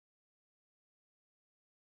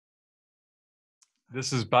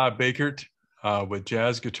This is Bob Bakert with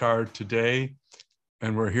Jazz Guitar Today,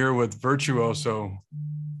 and we're here with virtuoso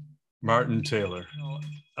Martin Taylor.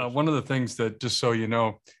 One of the things that, just so you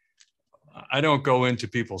know, I don't go into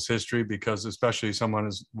people's history because, especially someone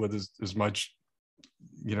with as much,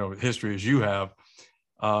 history as you have,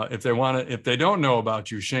 if they don't know about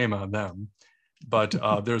you, shame on them. But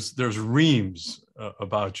there's reams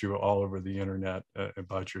about you all over the internet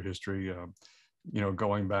about your history.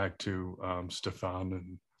 Going back to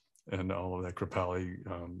Stefan and all of that, Crapelli,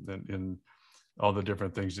 and all the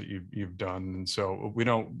different things that you've done. And so we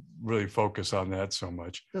don't really focus on that so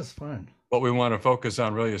much. That's fine. What we want to focus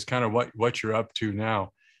on really is kind of what you're up to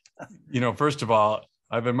now. First of all,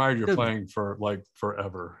 I've admired your playing for like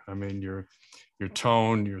forever. I mean, your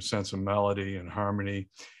tone, your sense of melody and harmony,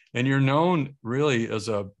 and you're known really as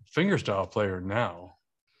a fingerstyle player now.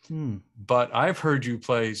 But I've heard you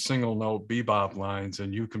play single note bebop lines,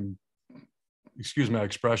 and you can, excuse my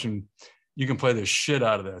expression, you can play the shit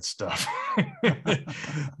out of that stuff.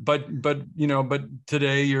 but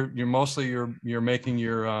today you're mostly you're making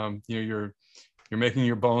your you're making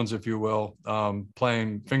your bones, if you will,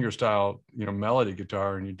 playing fingerstyle melody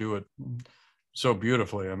guitar, and you do it so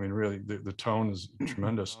beautifully. I mean, really, the tone is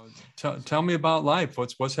tremendous. Tell me about life.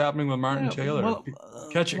 What's happening with Martin Taylor?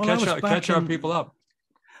 Catch our people up.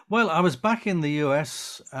 Well, I was back in the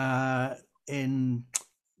US in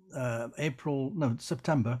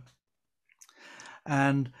September,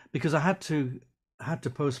 and because I had to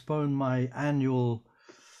postpone my annual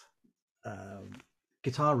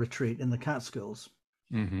guitar retreat in the Catskills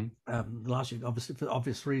last year, obviously for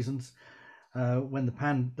obvious reasons, when the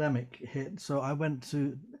pandemic hit. So I went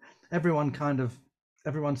to everyone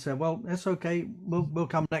said, well, it's okay, we'll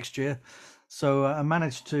come next year. So I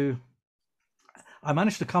managed to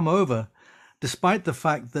come over, despite the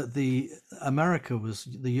fact that the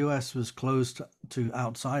US was closed to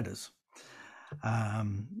outsiders.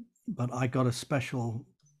 But I got a special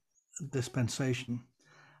dispensation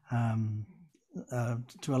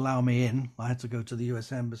to allow me in. I had to go to the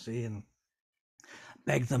US Embassy and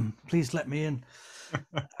beg them, please let me in.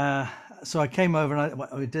 So I came over and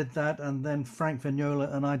we did that, and then Frank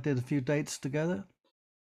Vignola and I did a few dates together.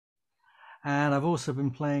 And I've also been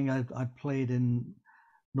playing, I played in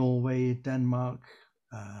Norway, Denmark,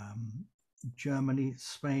 Germany,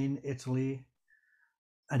 Spain, Italy,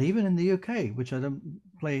 and even in the UK, which I don't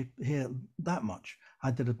play here that much. I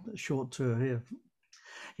did a short tour here.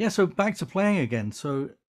 Yeah, so back to playing again. So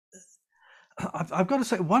I've got to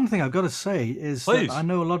say, one thing I've got to say is that I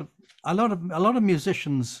know a lot of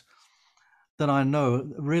musicians that I know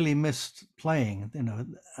really missed playing,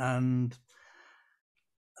 and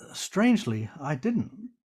strangely, I didn't.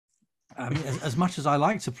 I mean, as much as I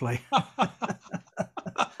like to play.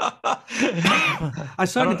 I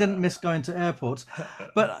certainly didn't miss going to airports,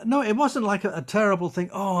 but no, it wasn't like a terrible thing.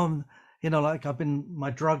 Oh, like my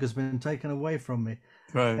drug has been taken away from me.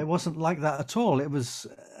 Right. It wasn't like that at all. It was,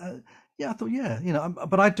 I thought,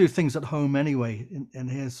 but I do things at home anyway in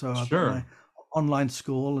here. So I've got my online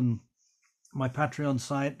school and my Patreon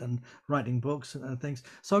site and writing books and things.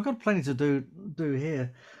 So I've got plenty to do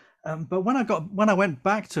here. But when I went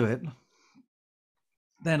back to it,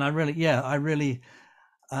 then I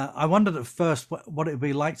wondered at first what it would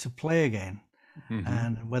be like to play again,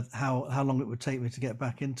 and how long it would take me to get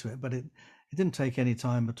back into it. But it didn't take any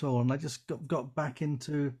time at all, and I just got back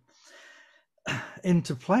into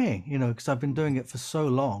playing, because I've been doing it for so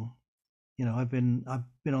long. I've been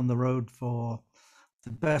on the road for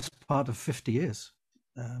the best part of 50 years,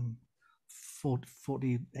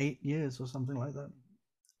 48 years or something like that.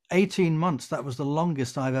 18 months, that was the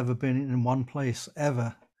longest I've ever been in one place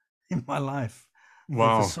ever in my life.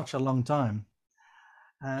 Wow. For such a long time.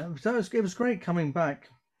 So it was great coming back.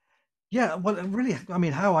 Yeah, well, really, I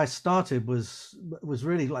mean, how I started was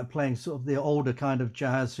really like playing sort of the older kind of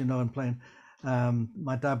jazz, and playing.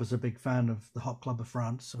 My dad was a big fan of the Hot Club of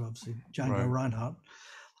France, so obviously Django Reinhardt.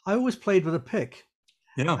 I always played with a pick.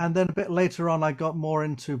 Yeah. And then a bit later on, I got more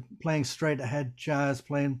into playing straight ahead jazz,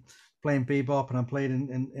 playing bebop, and I played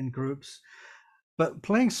in groups. But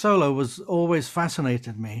playing solo was always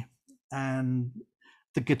fascinated me, and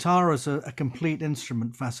the guitar as a complete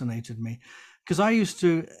instrument fascinated me, because I used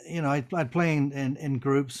to, I'd play in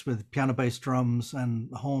groups with piano, bass, drums,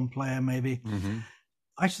 and a horn player maybe.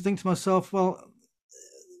 I used to think to myself, well,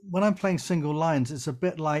 when I'm playing single lines, it's a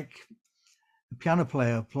bit like a piano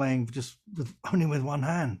player playing just only with one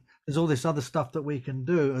hand. There's all this other stuff that we can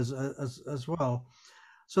do as well.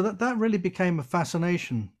 So that really became a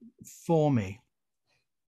fascination for me.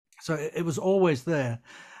 So it was always there.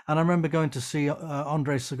 And I remember going to see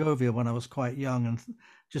Andre Segovia when I was quite young, and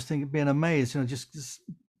just being amazed, just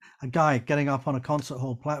a guy getting up on a concert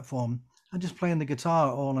hall platform and just playing the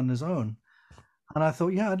guitar all on his own. And I thought,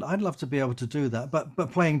 yeah, I'd love to be able to do that, but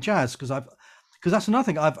playing jazz, because that's another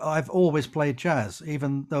thing. I've always played jazz,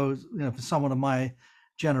 even though for someone of my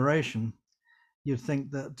generation, you'd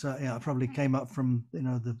think that I probably came up from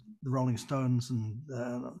the Rolling Stones and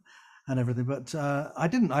everything, but I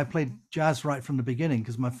didn't. I played jazz right from the beginning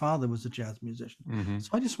because my father was a jazz musician, so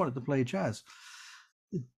I just wanted to play jazz.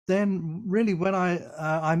 Then, really, when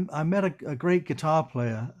I met a great guitar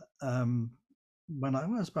player when I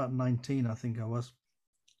was about 19, I think I was.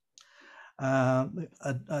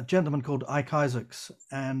 A gentleman called Ike Isaacs,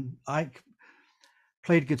 and Ike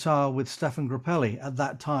played guitar with Stefan Grappelli at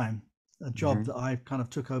that time, a job that I kind of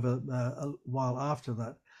took over a while after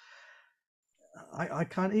that.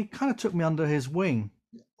 He kind of took me under his wing.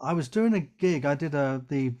 I was doing a gig. I did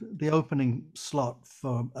the opening slot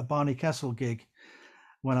for a Barney Kessel gig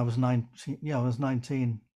when I was 19. Yeah, I was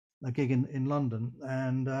 19. A gig in London,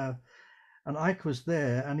 and Ike was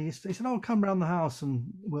there, and he said, "Oh, come round the house and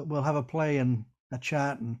we'll have a play and a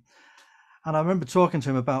chat." And I remember talking to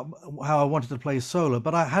him about how I wanted to play solo,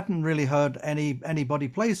 but I hadn't really heard anybody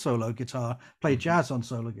play solo guitar, play jazz on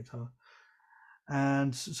solo guitar.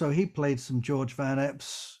 And so he played some George Van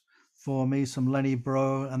Epps for me, some Lenny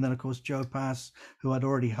Breau, and then of course Joe Pass, who I'd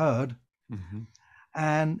already heard.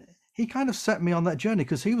 And he kind of set me on that journey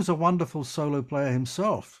because he was a wonderful solo player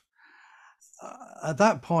himself. At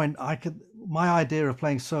that point, my idea of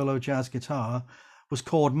playing solo jazz guitar was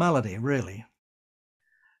chord melody, really.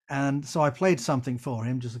 And so I played something for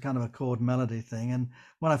him, just a kind of a chord melody thing. And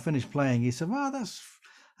when I finished playing, he said, "Well, that's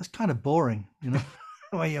kind of boring, the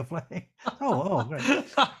way you're playing." Oh, great.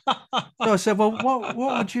 So I said, "Well, what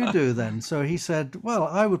would you do then?" So he said, "Well,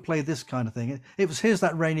 I would play this kind of thing." It was "Here's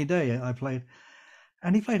That Rainy Day" I played.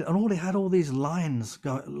 And he played it, and he had all these lines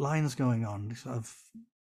going on, sort of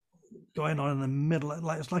going on in the middle.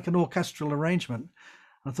 It's like an orchestral arrangement.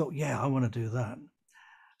 I thought, yeah, I want to do that.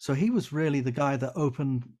 So he was really the guy that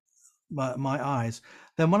opened my eyes.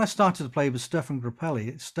 Then when I started to play with Stefan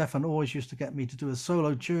Grappelli, Stefan always used to get me to do a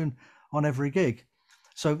solo tune on every gig.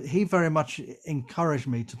 So he very much encouraged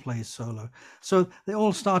me to play solo. So they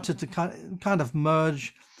all started to kind of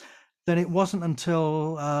merge. Then it wasn't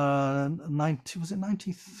until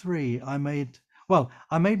 93 I made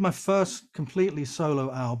my first completely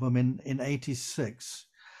solo album in 86,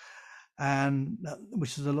 and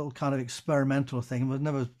which is a little kind of experimental thing. I was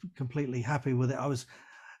never completely happy with it.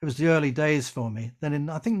 It was the early days for me. Then in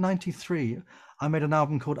I think 93 I made an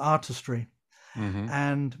album called Artistry,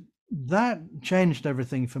 and that changed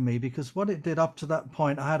everything for me, because what it did up to that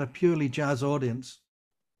point, I had a purely jazz audience,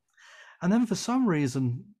 and then for some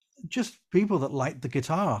reason just people that liked the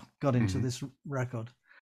guitar got into this record.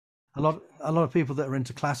 A lot of people that are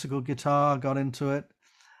into classical guitar got into it,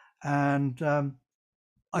 and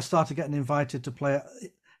I started getting invited to play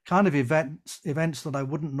kind of events that I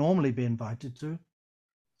wouldn't normally be invited to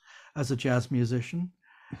as a jazz musician.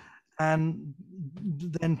 And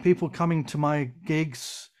then people coming to my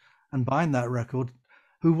gigs and buying that record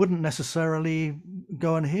who wouldn't necessarily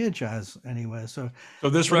go and hear jazz anywhere. So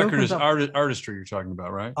this record is Artistry you're talking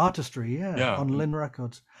about, right? Artistry, yeah, on Lynn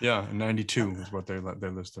Records. Yeah, 92 is what they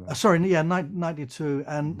listed. Sorry, yeah, 92,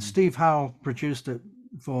 and Steve Howell produced it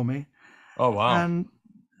for me. Oh wow!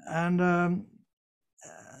 And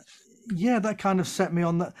yeah, that kind of set me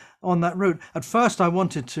on that route. At first, I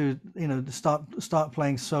wanted to start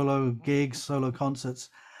playing solo gigs, solo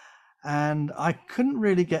concerts, and I couldn't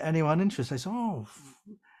really get anyone interested. They said, "Oh."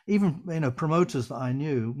 Even promoters that I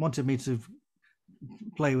knew wanted me to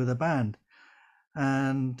play with a band,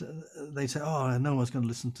 and they said, "Oh, no one's going to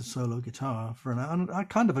listen to solo guitar for an hour." And I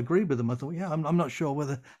kind of agreed with them. I thought, yeah, I'm not sure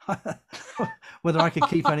whether I could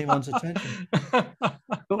keep anyone's attention.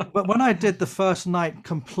 But when I did the first night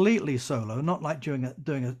completely solo, not like doing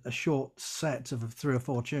a short set of 3 or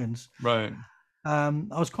 4 tunes, right? I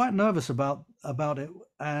was quite nervous about it,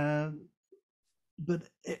 but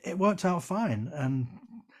it worked out fine, and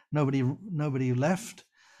nobody left,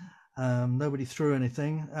 nobody threw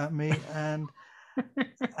anything at me,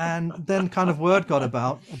 and then kind of word got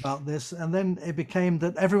about this, and then it became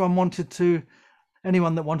that anyone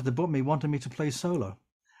that wanted to book me wanted me to play solo,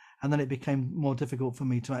 and then it became more difficult for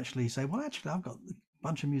me to actually say, well, actually I've got a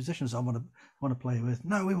bunch of musicians I want to play with.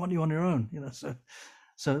 No, we want you on your own,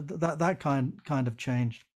 so that kind of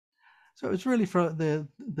changed. So it was really for the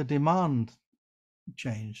demand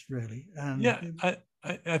changed, really. And yeah,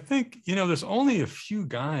 I think there's only a few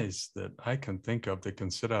guys that I can think of that can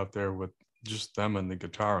sit out there with just them and the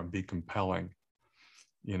guitar and be compelling.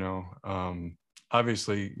 you know.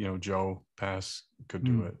 Obviously, you know, Joe Pass could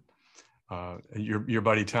do it. Your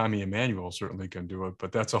buddy Tommy Emmanuel certainly can do it,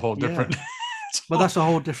 but that's a whole Yeah. different But that's a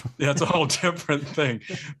whole different that's a whole different thing.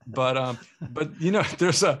 But you know,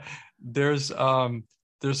 there's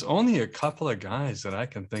only a couple of guys that I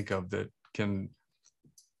can think of that can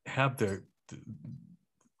have the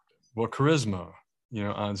well, charisma, you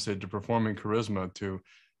know, on stage, the performing charisma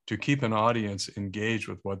to keep an audience engaged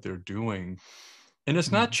with what they're doing. And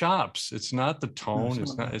it's not chops, it's not the tone,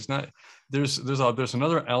 No, it's not there's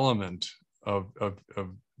another element of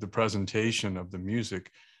the presentation of the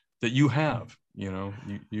music that you have, you know,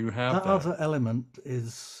 you have that that. other element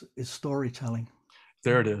is storytelling.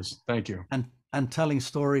 There it is. Thank you. And telling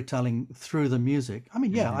storytelling through the music. I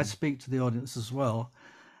mean, yeah, I speak to the audience as well,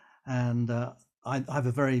 and I have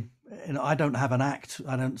a very, you know, I don't have an act.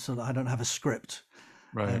 I don't have a script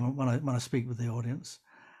Right. when I speak with the audience.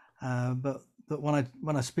 But when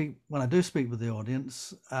I do speak with the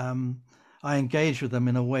audience, I engage with them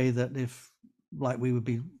in a way that if like we would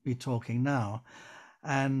be talking now,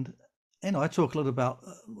 and you know, I talk a little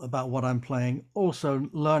about what I'm playing, also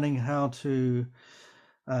learning how to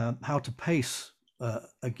pace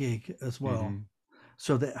a gig as well,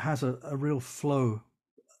 so that it has a real flow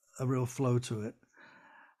to it.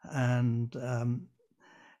 And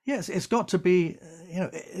yes, it's got to be, you know,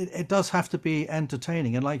 it does have to be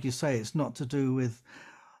entertaining. And like you say, it's not to do with,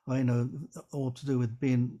 you know, all to do with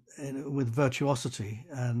being, you know, with virtuosity.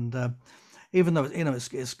 And even though, you know,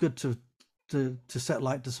 it's good to set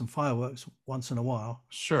light to some fireworks once in a while.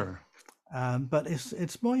 Sure. But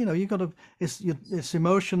it's more, you know, you got to, it's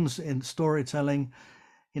emotions in storytelling.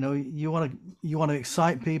 You know, you want to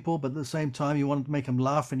excite people, but at the same time you want to make them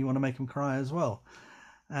laugh and you want to make them cry as well.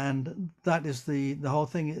 And that is the whole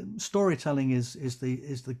thing. Storytelling is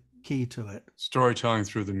the key to it. Storytelling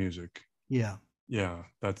through the music. Yeah.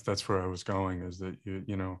 That's where I was going, is that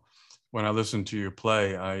you know, when I listen to you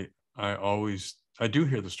play, I do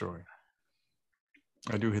hear the story.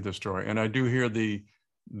 I do hear the story, and I do hear the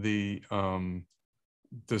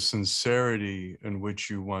sincerity in which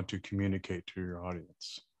you want to communicate to your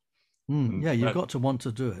audience. Yeah, you've got to want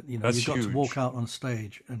to do it. You know, you've got huge. to walk out on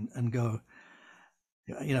stage and go.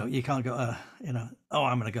 You know, you can't go. You know, oh,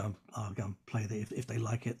 I'll go and play if they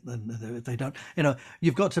like it. Then if they don't, you know,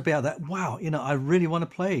 you've got to be out that. Wow, you know, I really want to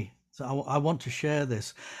play. So I want to share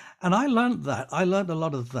this. And I learned that. I learned a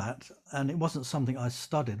lot of that. And it wasn't something I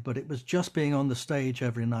studied, but it was just being on the stage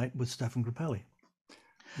every night with Stefan Grappelli.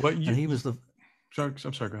 And he was I'm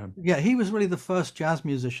sorry, go ahead. Yeah, he was really the first jazz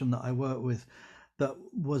musician that I worked with that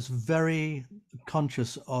was very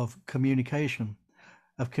conscious of communication,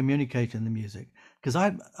 of communicating the music. Because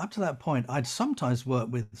up to that point, I'd sometimes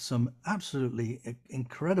worked with some absolutely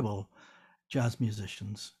incredible jazz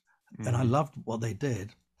musicians, and I loved what they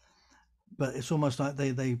did. But it's almost like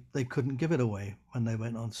they couldn't give it away when they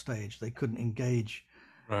went on stage. They couldn't engage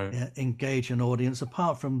an audience,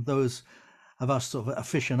 apart from those of us sort of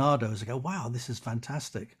aficionados who go, wow, this is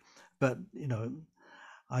fantastic. But, you know,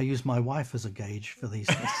 I use my wife as a gauge for these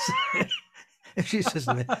things. If she says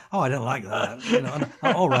to me, oh, I don't like that, you know,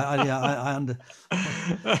 all right, I under,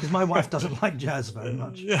 because my wife doesn't like jazz very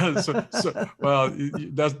much. Yeah, well,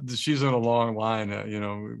 she's in a long line, you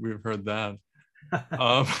know, we've heard that.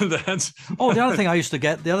 That's the other thing I used to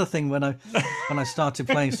get, the other thing when I started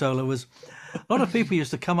playing solo was a lot of people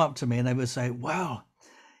used to come up to me and they would say, wow,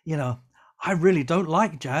 you know, I really don't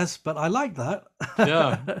like jazz, but I like that.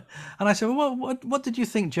 Yeah. And I said, well, what did you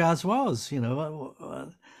think jazz was? You know,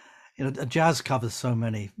 jazz covers so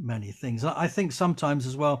many things. I think sometimes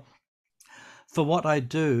as well, for what I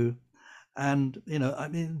do, and you know, I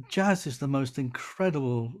mean, jazz is the most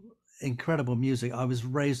incredible music. I was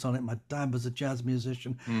raised on it. My dad was a jazz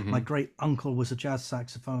musician. My great uncle was a jazz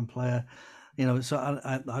saxophone player. You know, so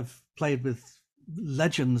I've played with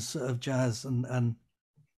legends of jazz, and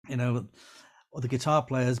you know, the guitar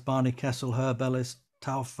players: Barney Kessel, Herb Ellis,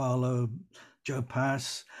 Tal Farlow, Joe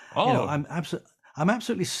Pass. Oh. You know, I'm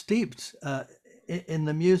absolutely steeped in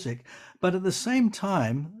the music, but at the same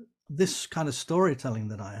time, this kind of storytelling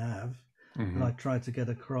that I have, that I try to get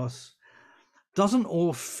across, doesn't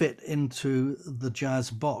all fit into the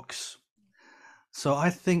jazz box. So I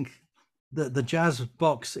think that the jazz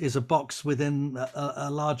box is a box within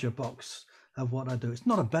a larger box of what I do. It's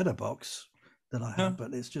not a better box that I have,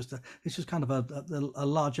 but it's just kind of a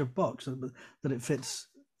larger box that it fits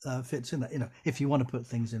in that. You know, if you want to put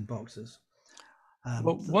things in boxes.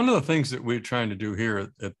 Well, one of the things that we're trying to do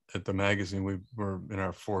here at the magazine, we're in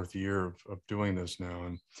our 4th year of doing this now,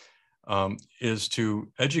 and is to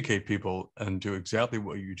educate people and do exactly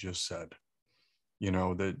what you just said. You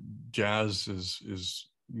know, that jazz is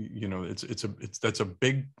you know,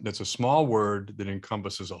 that's a small word that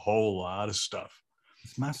encompasses a whole lot of stuff.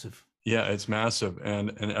 It's massive. Yeah, it's massive,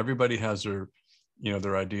 and everybody has their, you know,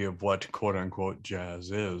 their idea of what quote unquote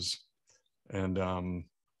jazz is, and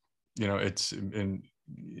you know, it's in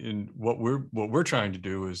what we're trying to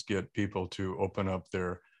do is get people to open up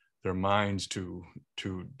their minds to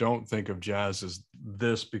don't think of jazz as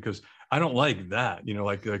this, because I don't like that, you know,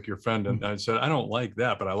 like your friend and I said, I don't like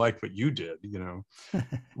that, but I like what you did, you know.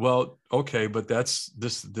 Well, okay, but this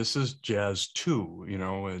is jazz too, you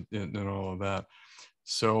know, and all of that.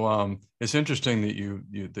 So it's interesting that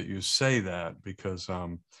you say that, because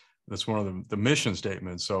that's one of the mission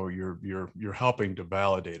statements. So you're helping to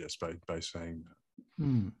validate us by saying that.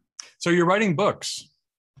 So you're writing books.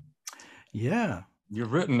 Yeah.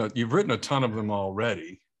 You've written a ton of them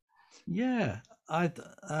already. Yeah,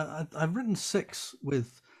 I've written 6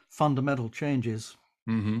 with fundamental changes.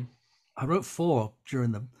 Mm-hmm. I wrote 4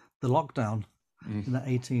 during the lockdown in that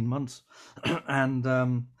 18 months, and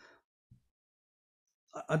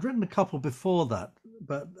I'd written a couple before that.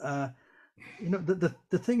 But you know,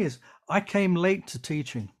 the thing is, I came late to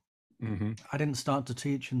teaching. Mm-hmm. I didn't start to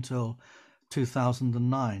teach until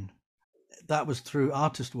 2009. That was through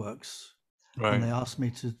Artist Works. Right. And they asked me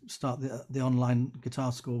to start the online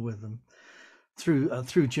guitar school with them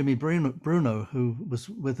through Jimmy Bruno, who was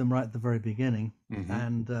with them right at the very beginning.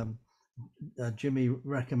 Mm-hmm. And Jimmy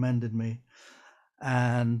recommended me,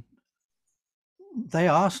 and they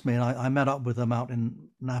asked me, and I met up with them out in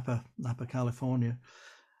Napa, California,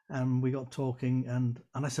 and we got talking, and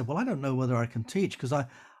I said, well, I don't know whether I can teach, because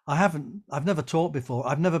I've never taught before.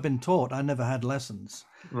 I've never been taught. I never had lessons.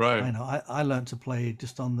 Right. I learned to play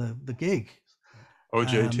just on the gig.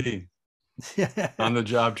 OJT. Yeah. On the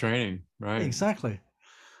job training. Right. Exactly.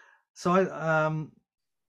 So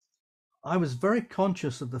I was very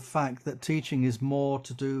conscious of the fact that teaching is more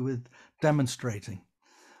to do with demonstrating.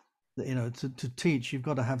 That, you know, to teach, you've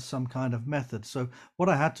got to have some kind of method. So what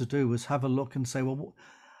I had to do was have a look and say, well,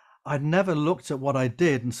 I'd never looked at what I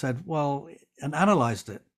did and said, well, and analyzed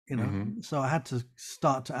it. You know, mm-hmm. So I had to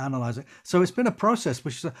start to analyze it. So it's been a process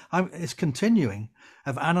which it's continuing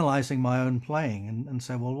of analyzing my own playing and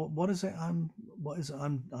say, well, what is it I'm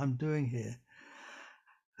doing here?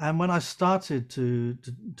 And when I started to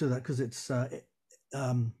do that, because it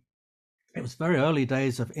was very early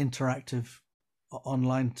days of interactive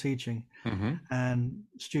online teaching, mm-hmm. and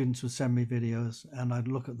students would send me videos, and I'd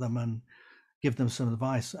look at them and give them some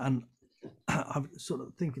advice. And I was sort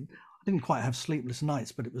of thinking, I didn't quite have sleepless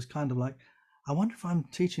nights, but it was kind of like, I wonder if I'm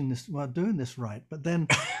teaching this, doing this right. But then,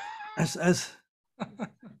 as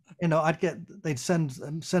you know, they'd send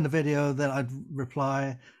a video, then I'd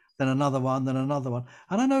reply, then another one, and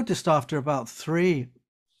I noticed after about 3,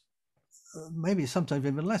 maybe sometimes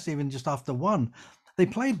even less, even just after 1, they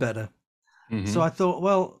played better. Mm-hmm. So I thought,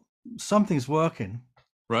 well, something's working.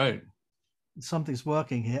 Right. Something's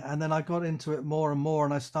working here. And then I got into it more and more,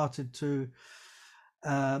 and I started to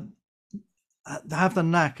have the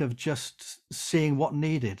knack of just seeing what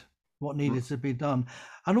needed to be done.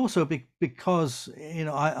 And also because, you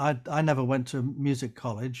know, I never went to music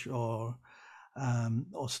college or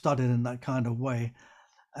studied in that kind of way.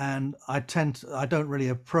 And I don't really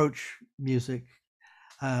approach music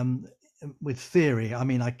with theory. I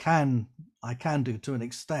mean, I can do to an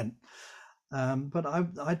extent, but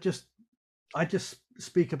I just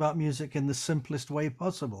speak about music in the simplest way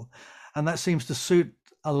possible, and that seems to suit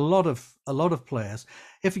a lot of players.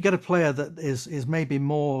 If you get a player that is maybe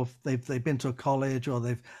more, they've been to a college, or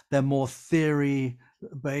they're more theory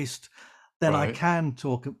based, then right. I can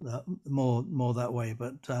talk more that way.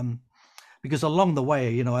 But because along the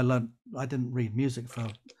way, you know, I didn't read music for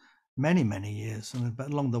many years,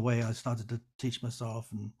 but along the way I started to teach myself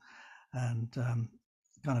and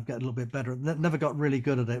kind of get a little bit better. Never got really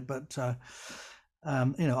good at it, but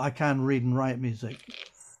you know, I can read and write music.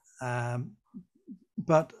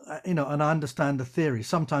 But you know, and I understand the theory.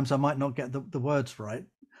 Sometimes I might not get the words right.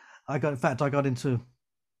 I got into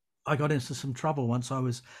some trouble once.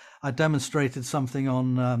 I demonstrated something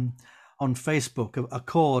on Facebook, a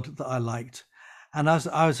chord that I liked, and as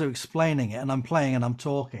I was explaining it, and I'm playing and I'm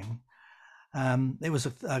talking, it was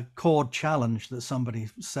a chord challenge that somebody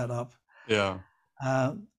set up. Yeah.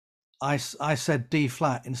 I said D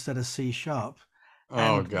flat instead of C sharp.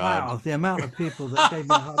 Oh, and God! Wow, the amount of people that gave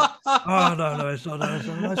me a hard. Oh no, it's not.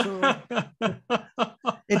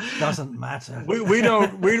 It doesn't matter. We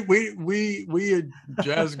don't. We at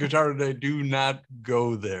Jazz Guitar Today do not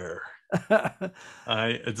go there.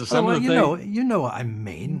 It's some of the things. You know what I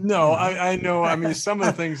mean. No, you know. I know. I mean, some of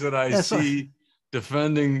the things that I see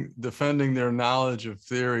defending their knowledge of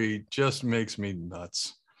theory just makes me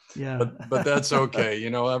nuts. Yeah. But that's okay. You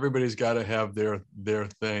know, everybody's got to have their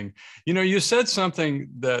thing. You know, you said something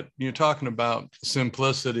that you're talking about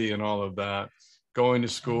simplicity and all of that, going to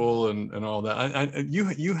school and all that.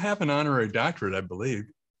 You have an honorary doctorate, I believe.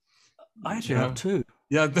 I actually have two.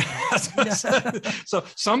 Yeah, that's what I said. So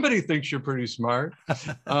somebody thinks you're pretty smart,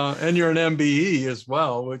 and you're an MBE as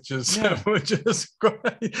well, which is which is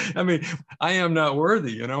great. I mean, I am not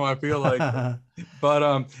worthy, you know. I feel like,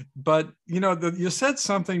 but you know, you said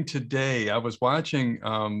something today. I was watching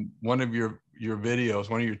one of your videos,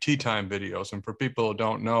 one of your tea time videos, and for people who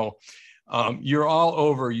don't know, you're all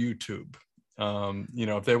over YouTube. You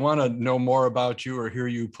know, if they want to know more about you or hear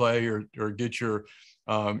you play or get your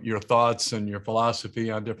thoughts and your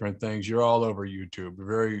philosophy on different things, you're all over YouTube.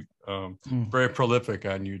 Very, very prolific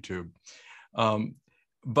on YouTube.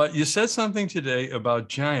 But you said something today about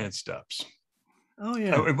giant steps. Oh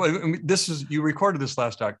yeah. This is, you recorded this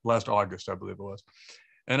last August, I believe it was,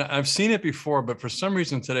 and I've seen it before, but for some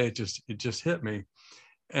reason today it just hit me.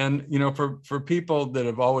 And you know, for people that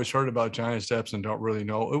have always heard about giant steps and don't really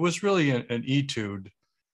know, it was really an etude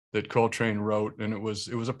that Coltrane wrote, and it was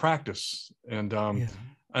a practice. And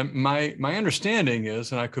my understanding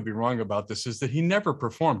is, and I could be wrong about this, is that he never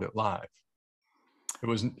performed it live. It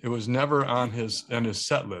was never on his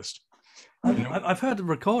set list. I've heard the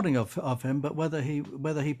recording of him, but whether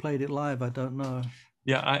he played it live, I don't know.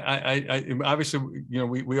 Yeah, I obviously, you know,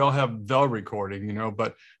 we all have the recording, you know,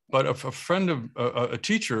 but a friend of a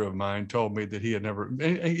teacher of mine told me that he had never.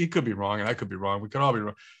 He could be wrong, and I could be wrong. We could all be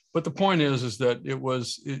wrong. But the point is that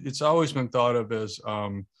it's always been thought of as,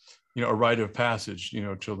 you know, a rite of passage, you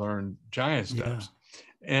know, to learn giant steps.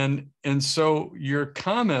 Yeah. And so your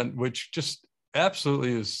comment, which just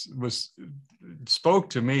absolutely spoke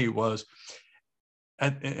to me, was,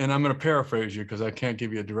 and I'm going to paraphrase you because I can't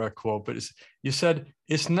give you a direct quote, but you said,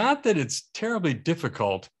 it's not that it's terribly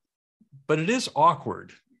difficult, but it is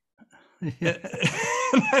awkward. Yeah.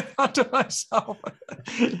 And I thought to myself,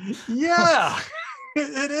 yeah.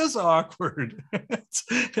 It is awkward.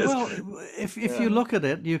 Well, if you look at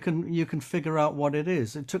it, you can figure out what it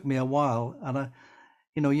is. It took me a while, and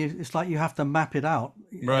it's like you have to map it out,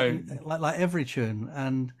 right? Like every tune,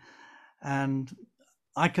 and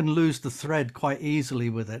I can lose the thread quite easily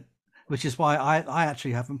with it, which is why I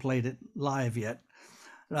actually haven't played it live yet.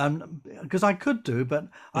 Because I could do, but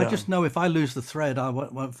I just know if I lose the thread, I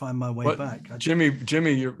won't find my way back. Jimmy,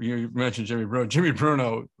 you mentioned Jimmy Bruno. Jimmy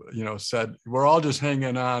Bruno, you know, said, "We're all just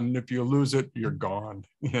hanging on. And if you lose it, you're gone."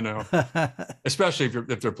 You know, especially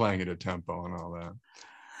if they're playing at a tempo and all that.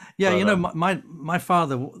 Yeah, but, you know, my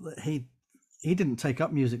father, he didn't take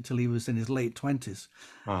up music till he was in his late 20s,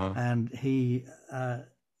 and he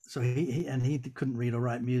couldn't read or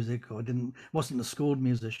write music, or wasn't a schooled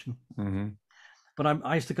musician. Mm-hmm. But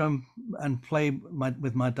I used to go and play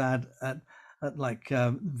with my dad at like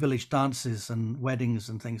village dances and weddings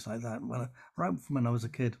and things like that. Right from when I was a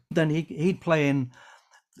kid. Then he'd play in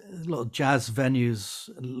little jazz venues,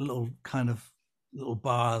 little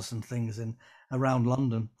bars and things around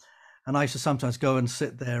London, and I used to sometimes go and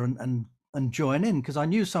sit there and join in, because I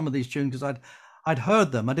knew some of these tunes because I'd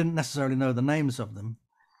heard them. I didn't necessarily know the names of them,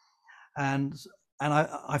 and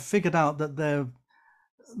I figured out that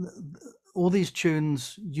all these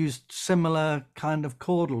tunes used similar kind of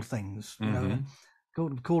chordal things, you know,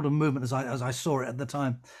 chordal movement as I saw it at the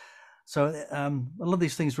time. So a lot of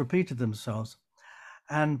these things repeated themselves,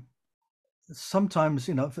 and sometimes,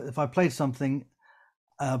 you know, if I played something,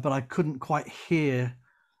 but I couldn't quite hear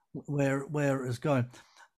where it was going,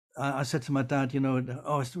 I said to my dad, you know,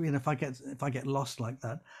 if I get lost like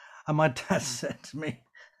that, and my dad said to me,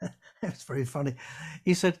 it's very funny.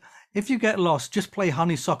 He said, "If you get lost, just play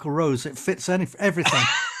Honeysuckle Rose. It fits everything."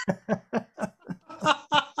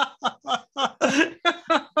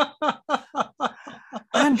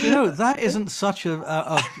 And you know, that isn't such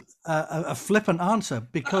a flippant answer,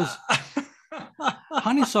 because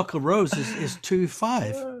Honeysuckle Rose is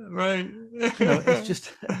 2/5. Right. You know,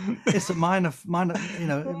 it's a minor, you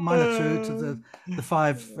know, minor 2 to the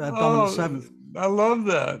 5 dominant 7th. I love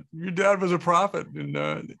that. Your dad was a prophet, and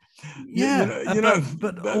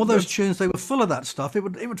but all those tunes, they were full of that stuff. It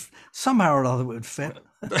would somehow or other it would fit.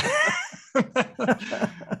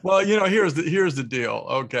 Well, you know, here's the deal.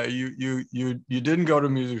 Okay, you didn't go to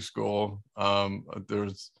music school.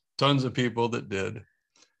 There's tons of people that did.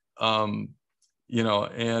 You know,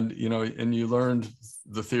 and you learned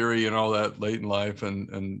the theory and all that late in life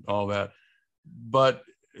and all that, but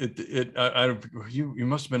you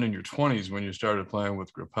must have been in your 20s when you started playing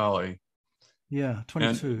with Grappelli. Yeah,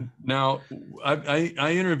 22. And now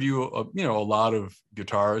I interview a lot of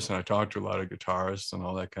guitarists, and I talk to a lot of guitarists and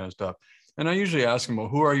all that kind of stuff. And I usually ask them, well,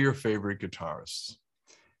 who are your favorite guitarists?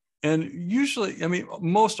 And usually, I mean,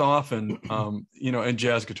 most often, and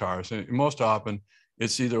jazz guitarists, and most often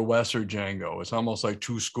it's either Wes or Django. It's almost like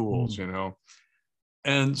two schools,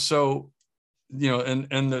 And so, and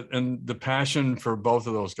the passion for both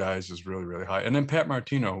of those guys is really, really high. And then Pat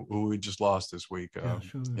Martino, who we just lost this week,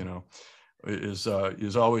 sure.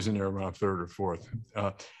 Is always in there around third or fourth.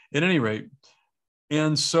 At any rate,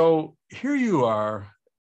 and so here you are,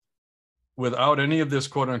 without any of this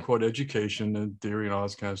quote unquote education and theory and all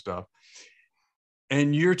this kind of stuff.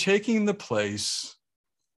 And you're taking the place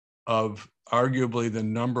of arguably the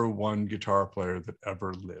number one guitar player that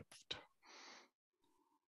ever lived.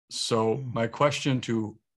 So my question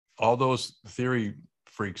to all those theory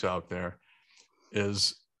freaks out there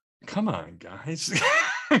is, come on, guys.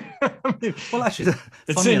 I mean, well, actually,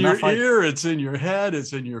 it's in your ear, it's in your head,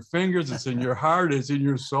 it's in your fingers, it's in your heart, it's in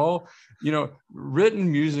your soul.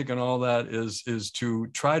 Written music and all that is to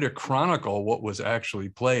try to chronicle what was actually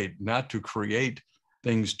played, not to create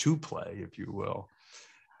things to play, if you will.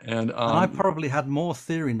 And I probably had more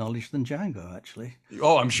theory knowledge than Django, actually.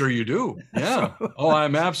 Oh, I'm sure you do. Yeah.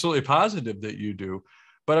 I'm absolutely positive that you do.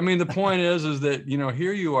 But I mean, the point is that,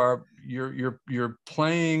 here you are, you're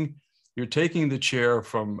playing, you're taking the chair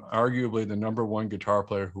from arguably the number one guitar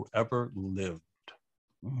player who ever lived.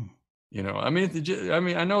 I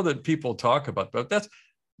mean, I know that people talk about, but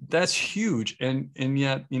that's huge. And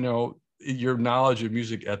yet, your knowledge of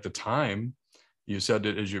music at the time, you said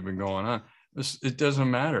that as you've been going on, it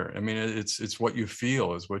doesn't matter. I mean, it's what you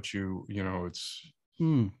feel is what it's.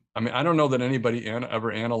 I mean, I don't know that anybody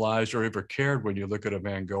ever analyzed or ever cared when you look at a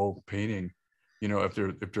Van Gogh painting, if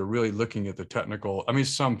they're really looking at the technical. I mean,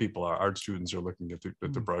 some people are, art students are looking at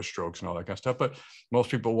the brush strokes and all that kind of stuff, but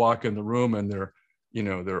most people walk in the room and they're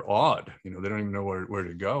awed. They don't even know where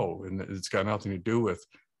to go, and it's got nothing to do with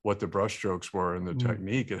what the brush strokes were and the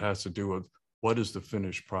technique. It has to do with what is the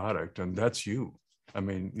finished product, and that's you. I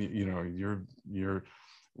mean, you're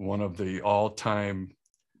one of the all-time,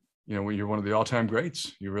 you're one of the all-time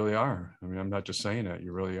greats. You really are. I mean, I'm not just saying that.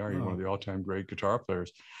 You really are. You're one of the all-time great guitar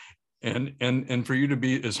players. And for you to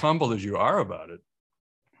be as humble as you are about it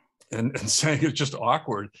and saying it's just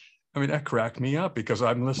awkward, I mean, that cracked me up, because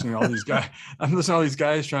I'm listening to all these guys. I'm listening to all these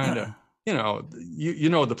guys trying to,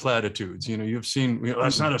 the platitudes. You've seen,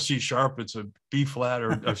 that's not a C sharp, it's a B flat,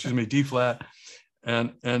 or excuse me, D flat.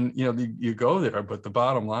 And you go there, but the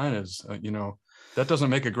bottom line is, that doesn't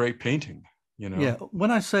make a great painting. Yeah,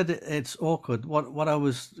 when I said it's awkward, what I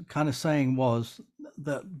was kind of saying was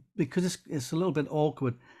that because it's a little bit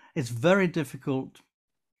awkward, it's very difficult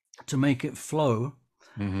to make it flow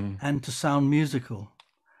and to sound musical.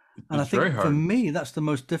 And it's I think for me, that's the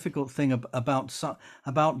most difficult thing about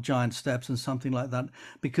Giant Steps and something like that,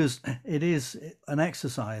 because it is an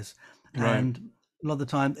exercise, and a lot of the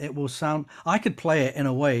time it will sound, I could play it in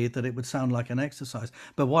a way that it would sound like an exercise,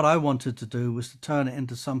 but what I wanted to do was to turn it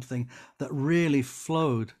into something that really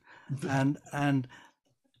flowed. And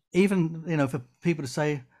even, for people to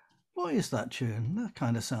say, what is that tune? That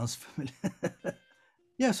kind of sounds familiar.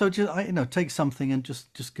 Yeah. So just, take something and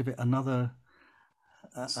just give it another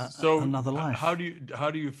life. How do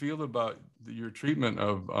you feel about your treatment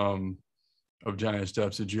of Giant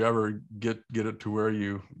Steps? Did you ever get it to where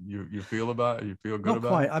you feel about it? You feel good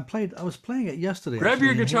about it? Not quite. I was playing it yesterday. Grab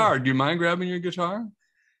your guitar. Do you mind grabbing your guitar?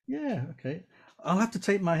 Yeah. Okay. I'll have to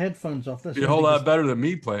take my headphones off. That's a whole lot better than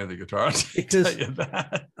me playing the guitar. Because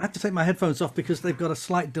I have to take my headphones off because they've got a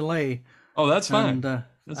slight delay. Oh, that's fine.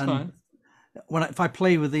 That's fine. If I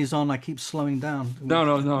play with these on, I keep slowing down.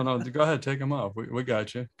 No. Go ahead, take them off. We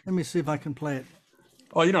got you. Let me see if I can play it.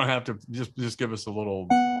 Oh, you don't have to. Just give us a little.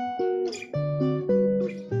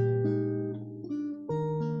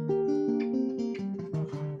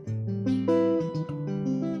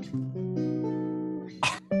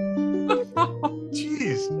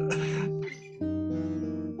 Jeez,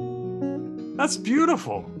 that's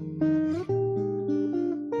beautiful.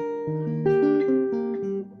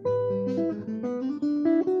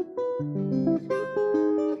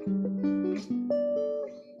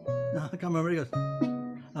 I can't remember where it goes.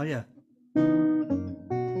 Oh yeah.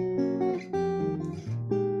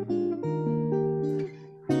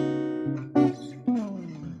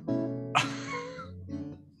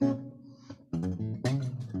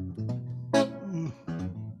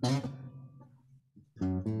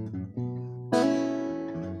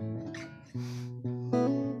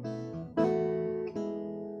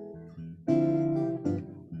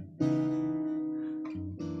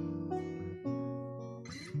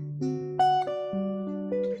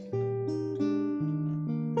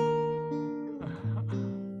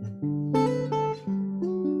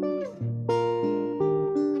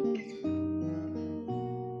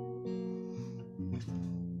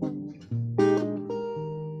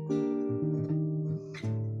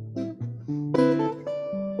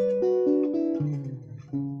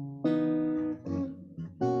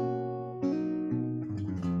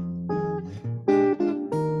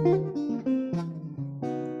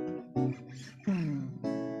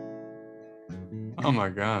 Oh my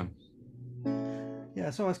God.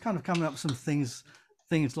 Yeah, so I was kind of coming up with some things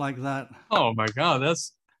like that. Oh my God.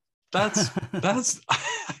 That's that's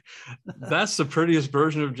the prettiest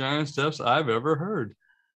version of Giant Steps I've ever heard.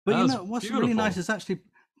 But That you was know what's really nice beautiful. is actually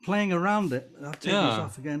playing around it. I'll take these Yeah.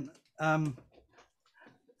 off again.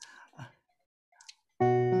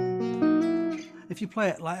 If you play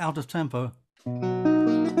it like out of tempo,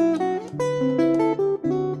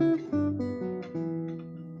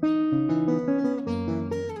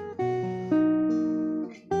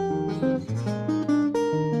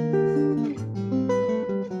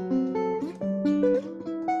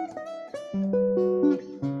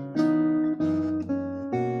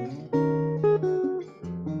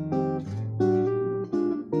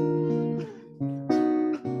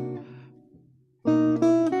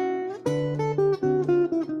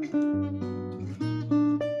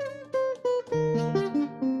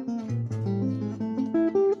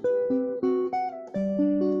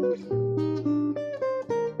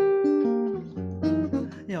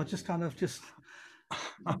 just kind of just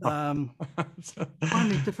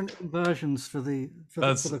finding different inversions for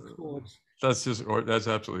that's the chords, that's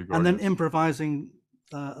absolutely and then gorgeous. improvising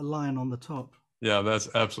a line on the top. Yeah, that's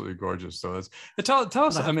absolutely gorgeous. So tell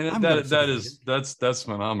us. But I mean, I'm gonna sit down again. that's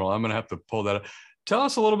phenomenal. I'm gonna have to pull that up. Tell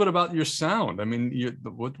us a little bit about your sound. I mean,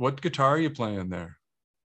 what guitar are you playing there?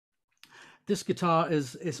 This guitar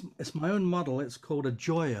is it's my own model. It's called a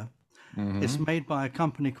Joya. It's Mm-hmm. made by a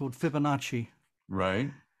company called Fibonacci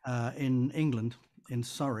Right. in England, in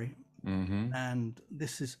Surrey. Mm-hmm. And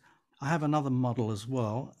I have another model as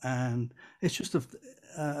well, and it's just a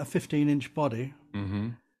 15-inch body, Mm-hmm.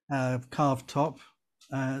 carved top.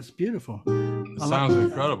 It's beautiful. It I like sounds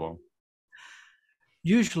incredible.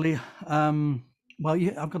 usually. Well,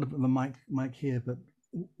 yeah, I've got a bit of a mic here, but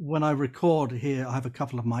when I record here, I have a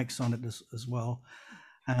couple of mics on it as well,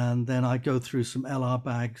 and then I go through some LR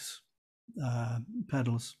bags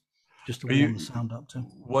pedals just to Are warm the you sound up to.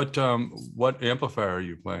 what amplifier are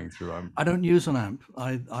you playing through? I don't use an amp.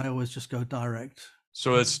 I always just go direct.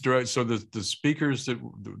 So it's direct. So the speakers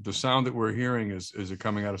the sound that we're hearing is it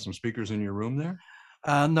coming out of some speakers in your room there?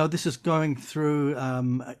 No, this is going through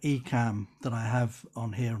Ecamm that I have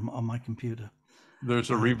on here on my computer. There's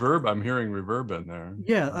a reverb. I'm hearing reverb in there.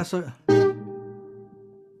 Yeah, that's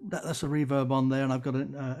a reverb on there, and I've got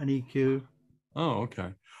an EQ. Oh, okay.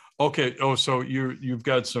 Okay. Oh, so you've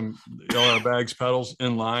got some LR bags pedals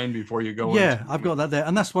in line before you go Yeah, into. I've got that there,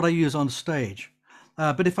 and that's what I use on stage.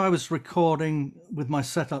 But if I was recording with my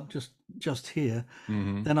setup just here,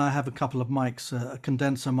 Mm-hmm. then I have a couple of mics, a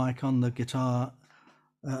condenser mic on the guitar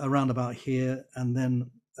around about here, and then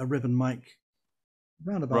a ribbon mic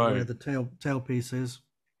around about where Right. the tailpiece is.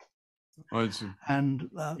 Oh, it's a And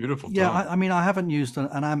beautiful yeah, tone. I mean, I haven't used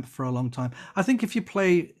an amp for a long time. I think if you're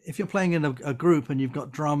playing in a group and you've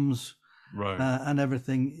got drums Right. and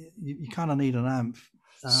everything, you kind of need an amp.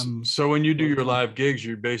 So when you do your live gigs,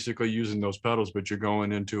 you're basically using those pedals, but you're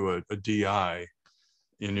going into a DI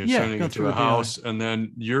and you're Yeah, sending go it to through a a DI. house, and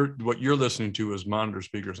then what you're listening to is monitor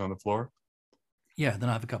speakers on the floor. Yeah, then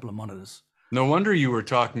I have a couple of monitors. No wonder you were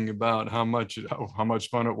talking about how much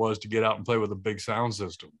fun it was to get out and play with a big sound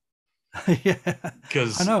system. Yeah, I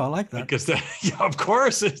Because know, I like that. because that, yeah, of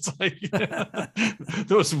course, it's like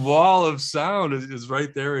this wall of sound is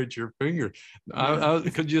right there at your finger.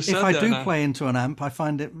 Because you said if I that, do play into an amp, I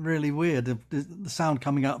find it really weird the sound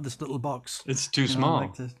coming out of this little box. it's too You know, I small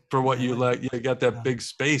like to, for what yeah, you like like. You got that big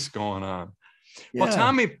space going on. Well,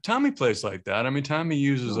 yeah, Tommy plays like that. I mean, Tommy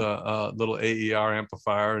uses sure. a little AER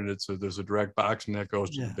amplifier, and there's a direct box, and that goes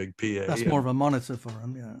to the Yeah. big PA. That's more of a monitor for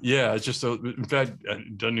him. Yeah. Yeah, it's just in fact,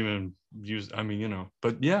 it doesn't even use. I mean,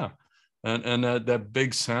 but yeah, and that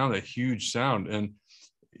big sound, that huge sound, and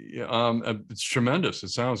it's tremendous. It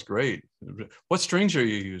sounds great. What strings are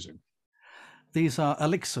you using? These are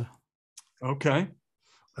Elixir. Okay,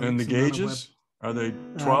 and the Elixir Nanoweb. gauges, are they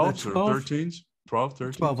They're 12s or 12, 13s? 12,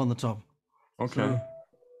 13s? 12 on the top. Okay. So,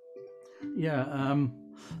 yeah,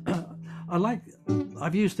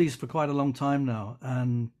 I've used these for quite a long time now,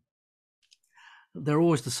 and they're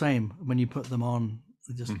always the same when you put them on.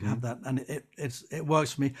 They just have that, and it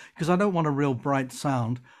works for me because I don't want a real bright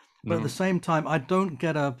sound, but at the same time, I don't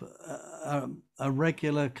get a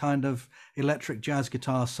regular kind of electric jazz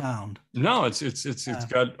guitar sound. No, it's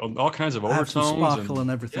got all kinds of I have some overtones sparkle and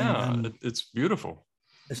everything. yeah, And it's beautiful.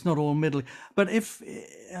 it's not all middly. But if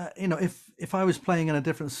if I was playing in a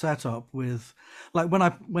different setup with, like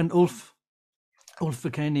when Ulf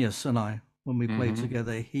Vicanius and I, when we played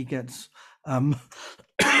together, he gets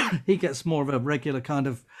he gets more of a regular kind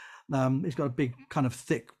of he's got a big kind of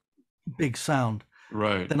thick big sound.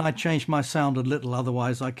 Right. Then I change my sound a little,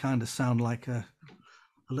 otherwise I kind of sound like a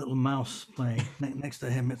a little mouse playing next to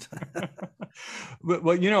him.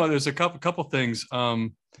 Well, you know, there's a couple things.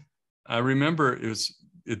 I remember it was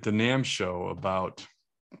at the NAMM show about,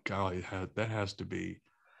 golly, that has to be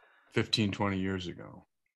 15, 20 years ago.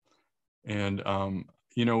 And,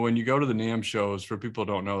 you know, when you go to the NAMM shows, for people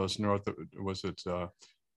who don't know this, North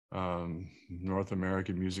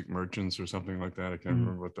American Music Merchants or something like that. I can't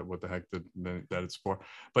remember what the heck that it's for,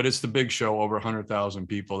 but it's the big show, over 100,000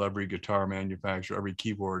 people, every guitar manufacturer, every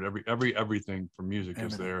keyboard, everything for music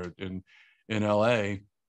is there in LA.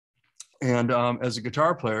 And as a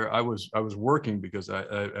guitar player, I was working because I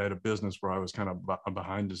had a business where I was kind of a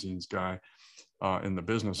behind the scenes guy in the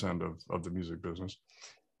business end of the music business.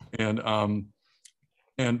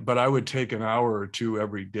 But I would take an hour or two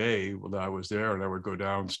every day when I was there, and I would go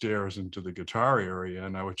downstairs into the guitar area,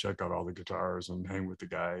 and I would check out all the guitars and hang with the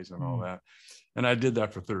guys and all that. And I did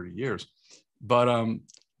that for 30 years. But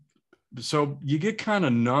so you get kind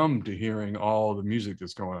of numb to hearing all the music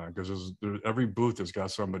that's going on, because every booth has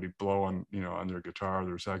got somebody blowing, you know, on their guitar,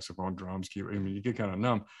 their saxophone, drums, keyboard. I mean, you get kind of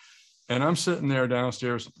numb. And I'm sitting there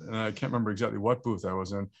downstairs, and I can't remember exactly what booth I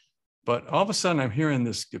was in, but all of a sudden I'm hearing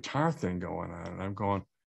this guitar thing going on, and I'm going,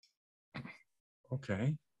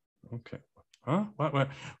 okay, huh? What?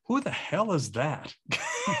 Who the hell is that?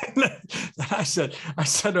 I said,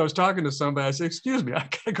 I was talking to somebody. I said, excuse me, I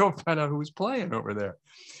gotta go find out who's playing over there.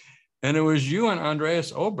 And it was you and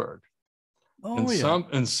Andreas Oberg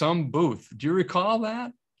in some booth. Do you recall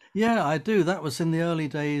that? Yeah, I do. That was in the early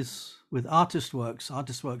days with Artist Works.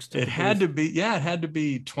 Artist Works. It had to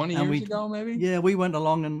be 20 years ago, maybe. Yeah, we went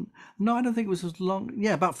along, and no, I don't think it was as long.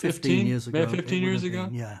 Yeah, about 15 years ago. 15 years ago.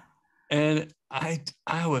 Yeah. And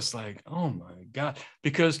I was like, oh my God,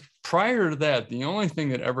 because prior to that, the only thing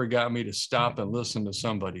that ever got me to stop and listen to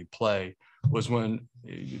somebody play was when,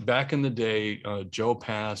 back in the day, Joe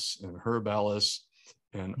Pass and Herb Ellis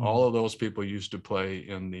and all of those people used to play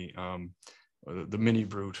in the Mini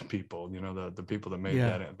Brute people, you know, the people that made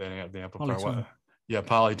that the amplifier. Polytone. Yeah,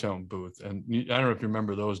 Polytone booth. And I don't know if you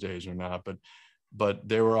remember those days or not, but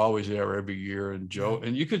they were always there every year. And Joe,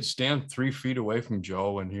 and you could stand 3 feet away from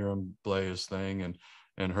Joe and hear him play his thing.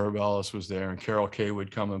 And Herb Ellis was there, and Carol Kay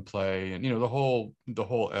would come and play, and you know, the whole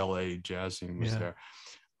LA jazz scene was there.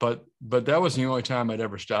 But that was the only time I'd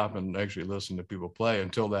ever stop and actually listen to people play,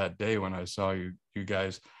 until that day when I saw you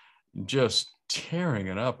guys just tearing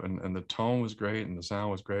it up, and the tone was great and the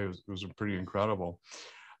sound was great. It was pretty incredible.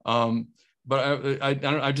 But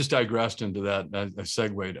I just digressed into that. I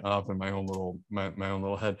segued off in my own little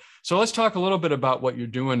head. So let's talk a little bit about what you're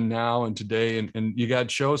doing now and today. And you got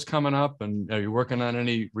shows coming up, and are you working on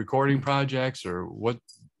any recording projects or what?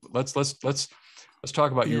 Let's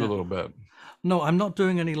talk about you a little bit. No, I'm not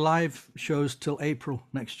doing any live shows till April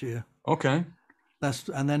next year. Okay.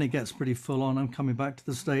 And then it gets pretty full on. I'm coming back to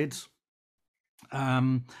the States.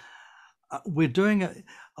 We're doing it.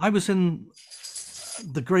 I was in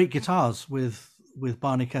the Great Guitars with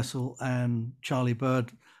Barney Kessel and Charlie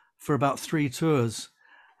Bird for about 3 tours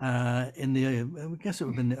in the, I guess it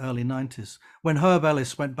would have been the early 90s, when Herb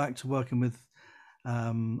Ellis went back to working with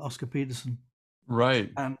Oscar Peterson.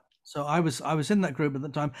 Right. And so I was in that group at the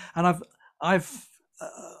time, and I've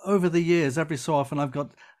over the years, every so often, I've got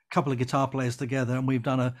a couple of guitar players together, and we've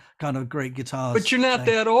done a kind of Great Guitars. But you're not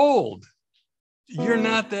that old. You're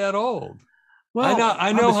not that old. Well,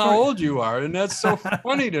 I know how old you are, and that's so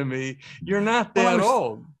funny to me. You're not that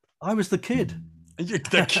old. I was the kid. You're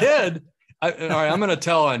the kid? All right, I'm going to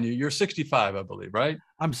tell on you. You're 65, I believe, right?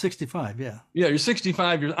 I'm 65, yeah. Yeah, you're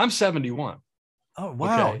 65 years. I'm 71. Oh,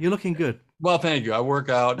 wow. Okay. You're looking good. Well, thank you. I work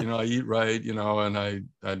out, you know, I eat right, you know, and I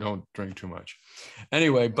don't drink too much.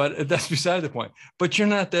 Anyway, but that's beside the point. But you're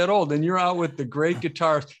not that old, and you're out with the great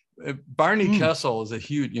guitars. Barney Kessel is a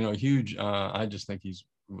huge. I just think was.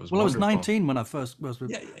 Well, wonderful. I was 19 when I first worked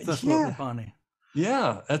with Barney.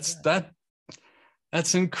 Yeah,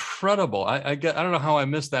 that's incredible. I don't know how I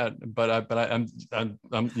missed that, but I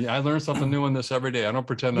learn something new in this every day. I don't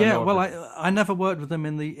pretend. Yeah, well, I never worked with him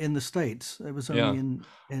in the States. It was only in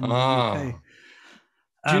the UK.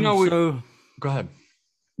 Do you know? Go ahead.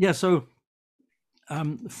 Yeah, so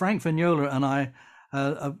Frank Vignola and I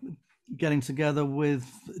are getting together with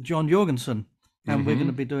John Jorgensen, and we're going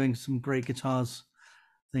to be doing some Great Guitars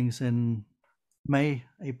things in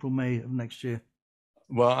April, May of next year.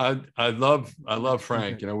 Well, I love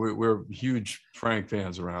Frank. Okay. You know, we're huge Frank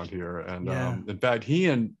fans around here, and in fact, he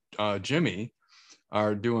and Jimmy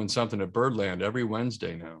are doing something at Birdland every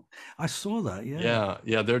Wednesday now. I saw that.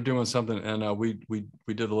 Yeah, they're doing something, and we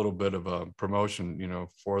did a little bit of a promotion, you know,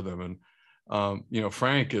 for them, and you know,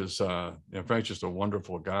 Frank's just a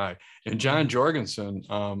wonderful guy, and John Jorgensen.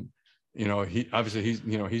 he obviously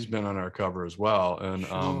he's been on our cover as well,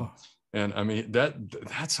 Sure. and I mean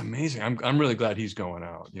that's amazing. I'm really glad he's going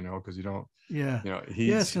out, because Yeah. Yeah, it's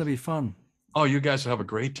he's going to be fun. oh, you guys will have a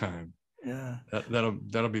great time. Yeah.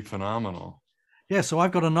 That'll be phenomenal. Yeah, so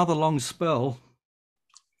I've got another long spell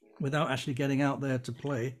without actually getting out there to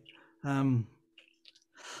play, um,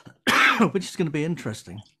 which is going to be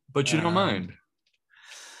interesting. But you don't mind.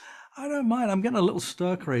 I don't mind. I'm getting a little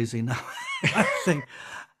stir crazy now. I think.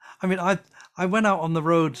 I mean, I went out on the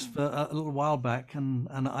roads for a little while back, and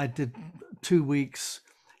I did 2 weeks.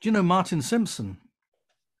 Do you know Martin Simpson?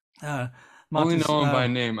 Only Martin's, know him by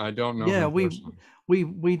name. I don't know yeah, him personally.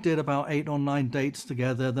 we did about 8 or 9 dates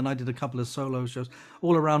together. Then I did a couple of solo shows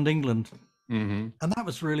all around England, Mm-hmm. and that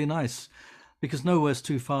was really nice because nowhere's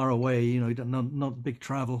too far away. You don't not big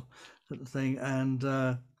travel sort of thing, and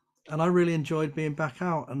I really enjoyed being back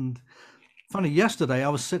out. And funny, yesterday I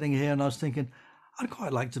was sitting here and I was thinking, I'd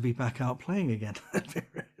quite like to be back out playing again.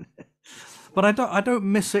 But I don't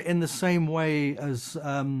miss it in the same way as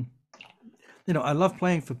I love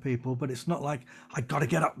playing for people, but it's not like I got to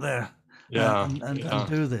get up there Yeah, and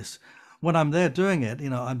do this. When I'm there doing it,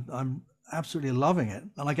 I'm absolutely loving it,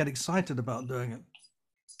 and I get excited about doing it.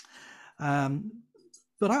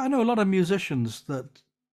 But I know a lot of musicians that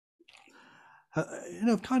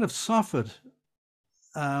kind of suffered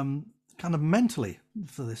kind of mentally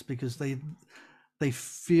for this because they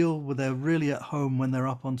feel they're really at home when they're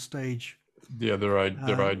up on stage. Yeah, their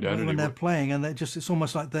identity when they're playing, and it's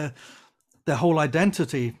almost like their whole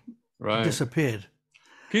identity disappeared.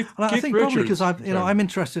 Keith I think Richards, probably because I'm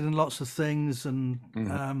interested in lots of things, and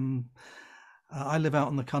mm-hmm. I live out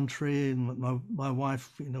in the country, and my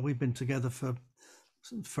wife, we've been together for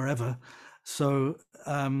forever, so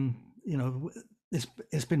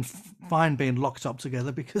it's been fine being locked up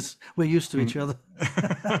together because we're used to each other.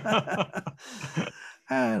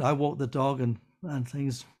 And I walk the dog and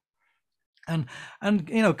things, and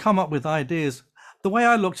come up with ideas. The way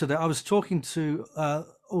I looked at it, I was talking to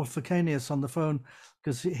Orphicanius on the phone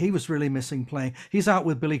because he was really missing playing. He's out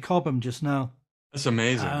with Billy Cobham just now. That's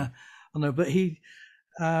amazing. I know, but he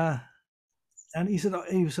said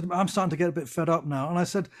I'm starting to get a bit fed up now. And I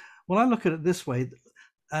said, well, I look at it this way,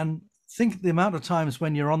 and think the amount of times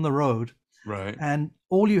when you're on the road, right, and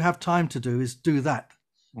all you have time to do is do that.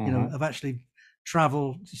 Mm-hmm. Of actually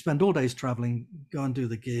travel, you spend all days traveling, go and do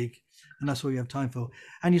the gig, and that's all you have time for.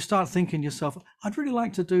 And you start thinking yourself, I'd really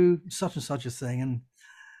like to do such and such a thing,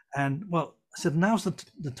 and well, I said, now's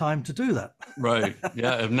the time to do that. Right.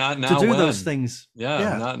 Yeah. If not now, to do when? those things.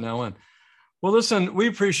 Yeah. If not now, when? Well, listen, we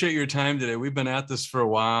appreciate your time today. We've been at this for a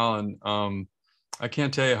while, and I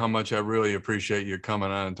can't tell you how much I really appreciate you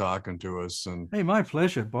coming on and talking to us. And hey, my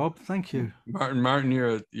pleasure, Bob. Thank you, Martin.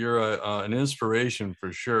 You're an inspiration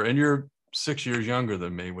for sure, and you're 6 years younger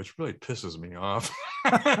than me, which really pisses me off.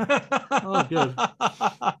 Oh, good.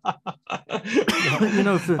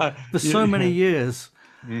 For so many years,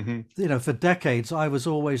 mm-hmm. For decades, I was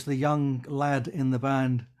always the young lad in the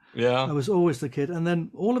band. Yeah, I was always the kid, and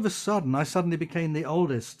then all of a sudden, I suddenly became the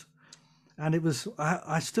oldest. And it was,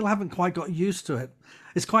 I still haven't quite got used to it.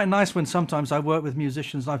 It's quite nice when sometimes I work with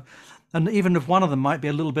musicians, and even if one of them might be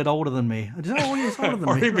a little bit older than me, I just, he's older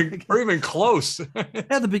than me. or even close.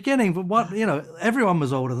 At the beginning, but everyone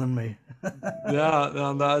was older than me. Yeah,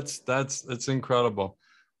 no, that's incredible.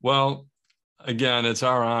 Well, again, it's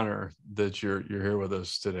our honor that you're here with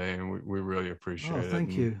us today, and we really appreciate it.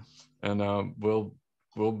 Thank you. And we'll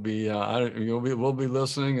be we'll be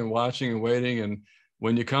listening and watching and waiting. And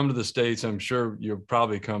when you come to the States, I'm sure you'll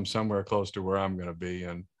probably come somewhere close to where I'm going to be.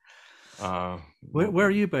 And where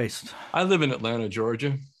are you based? I live in Atlanta,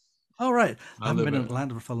 Georgia. Oh, right. I haven't been in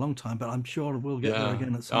Atlanta for a long time, but I'm sure we'll get there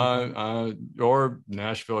again at some point. Or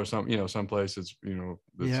Nashville or some, someplace that's,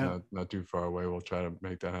 that's not too far away. We'll try to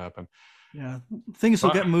make that happen. Yeah. Things will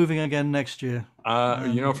get moving again next year.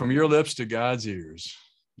 From your lips to God's ears,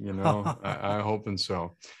 I hope and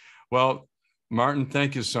so. Well, Martin,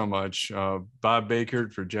 thank you so much. Bob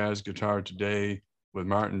Bakert for Jazz Guitar Today with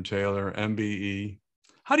Martin Taylor, MBE.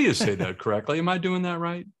 How do you say that correctly? Am I doing that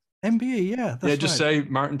right? MBE, yeah. That's just say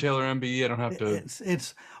Martin Taylor MBE. I don't have to.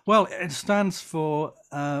 It stands for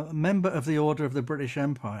Member of the Order of the British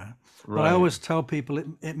Empire. Right. But I always tell people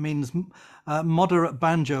it means moderate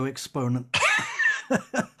banjo exponent.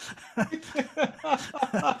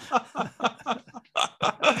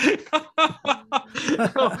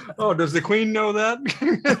 Does the Queen know that?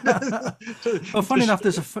 Well, funny enough,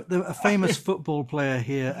 there's a famous football player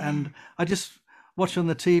here, and I just watched on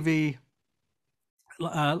the TV.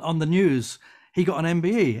 On the news, he got an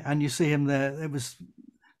MBE, and you see him there. It was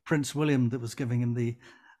Prince William that was giving him the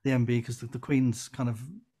MBE because the Queen's kind of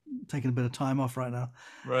taking a bit of time off right now.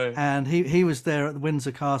 Right. And he was there at the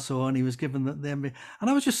Windsor Castle, and he was given the MBE. And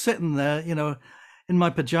I was just sitting there, you know, in my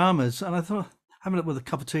pajamas, and I thought, having it with a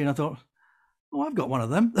cup of tea, and I thought, oh, I've got one of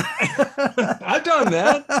them. I've done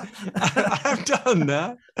that. I've done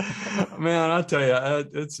that. Man, I'll tell you,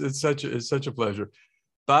 it's such a pleasure.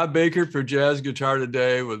 Bob Bakert for Jazz Guitar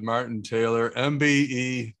Today with Martin Taylor,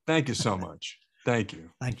 MBE. Thank you so much. Thank you.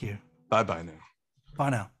 Thank you. Bye-bye now.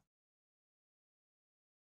 Bye now.